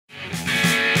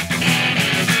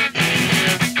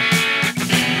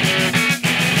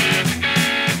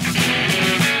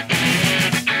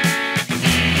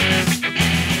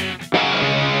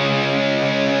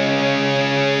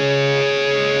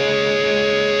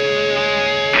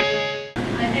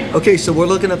Okay, so we're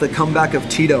looking at the comeback of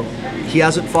Tito. He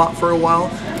hasn't fought for a while.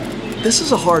 This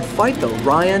is a hard fight, though.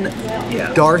 Ryan,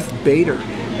 Darth Bader.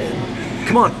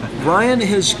 Come on, Ryan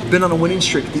has been on a winning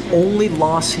streak. The only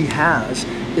loss he has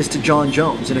is to John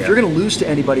Jones. And if you're going to lose to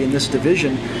anybody in this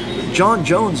division, John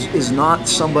Jones is not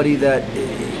somebody that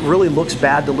really looks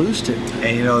bad to lose to.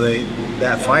 And you know,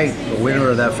 that fight, the winner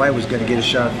of that fight was going to get a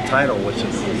shot at the title, which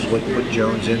is what put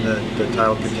Jones in the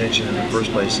title contention in the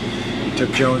first place. He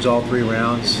took Jones all 3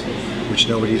 rounds, which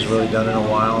nobody's really done in a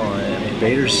while. I mean,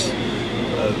 Bader's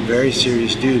a very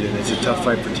serious dude, and it's a tough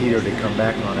fight for Tito to come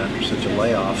back on after such a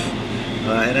layoff.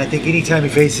 And I think anytime he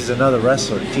faces another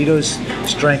wrestler, Tito's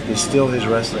strength is still his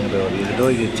wrestling ability, his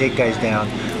ability to take guys down,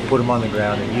 put them on the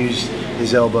ground, and use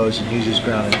his elbows and use his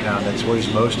ground and pound. That's where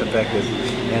he's most effective.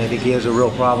 And I think he has a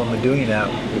real problem in doing that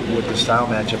with the style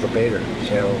matchup of Bader.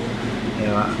 So, you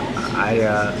know,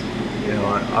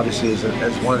 obviously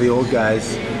as one of the old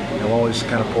guys, I'm always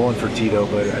kind of pulling for Tito,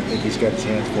 but I think he's got his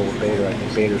hands full with Bader. I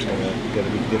think Bader's going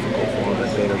to be difficult for him,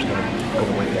 and Bader's going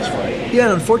to win this fight. Yeah,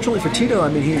 and unfortunately for Tito, I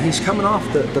mean, he's coming off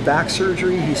the back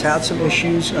surgery. He's had some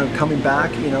issues coming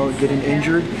back, you know, getting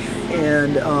injured.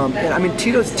 And I mean,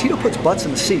 Tito puts butts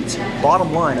in the seats.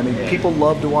 Bottom line, I mean, people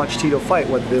love to watch Tito fight.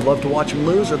 Whether they love to watch him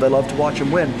lose or they love to watch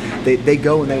him win, they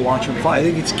go and they watch him fight. I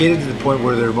think it's getting to the point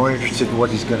where they're more interested in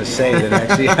what he's going to say than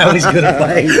actually how he's going to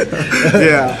fight.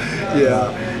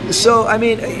 Yeah. So I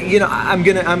mean, you know, I'm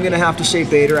gonna have to say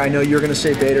Bader. I know you're gonna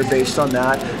say Bader based on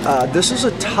that. This is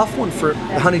a tough one for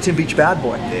the Huntington Beach Bad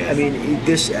Boy. I mean,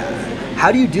 this.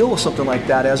 How do you deal with something like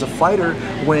that as a fighter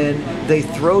when they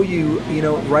throw you, you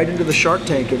know, right into the Shark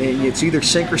Tank and it's either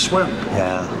sink or swim?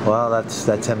 Yeah, well, that's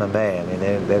MMA. I mean,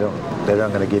 they're not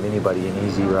going to give anybody an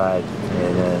easy ride,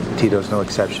 and Tito's no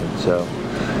exception. So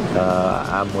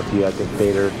I'm with you. I think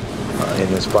Bader in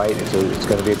this fight, it's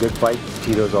going to be a good fight.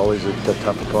 Tito's always a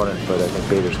tough opponent, but I think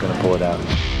Bader's going to pull it out.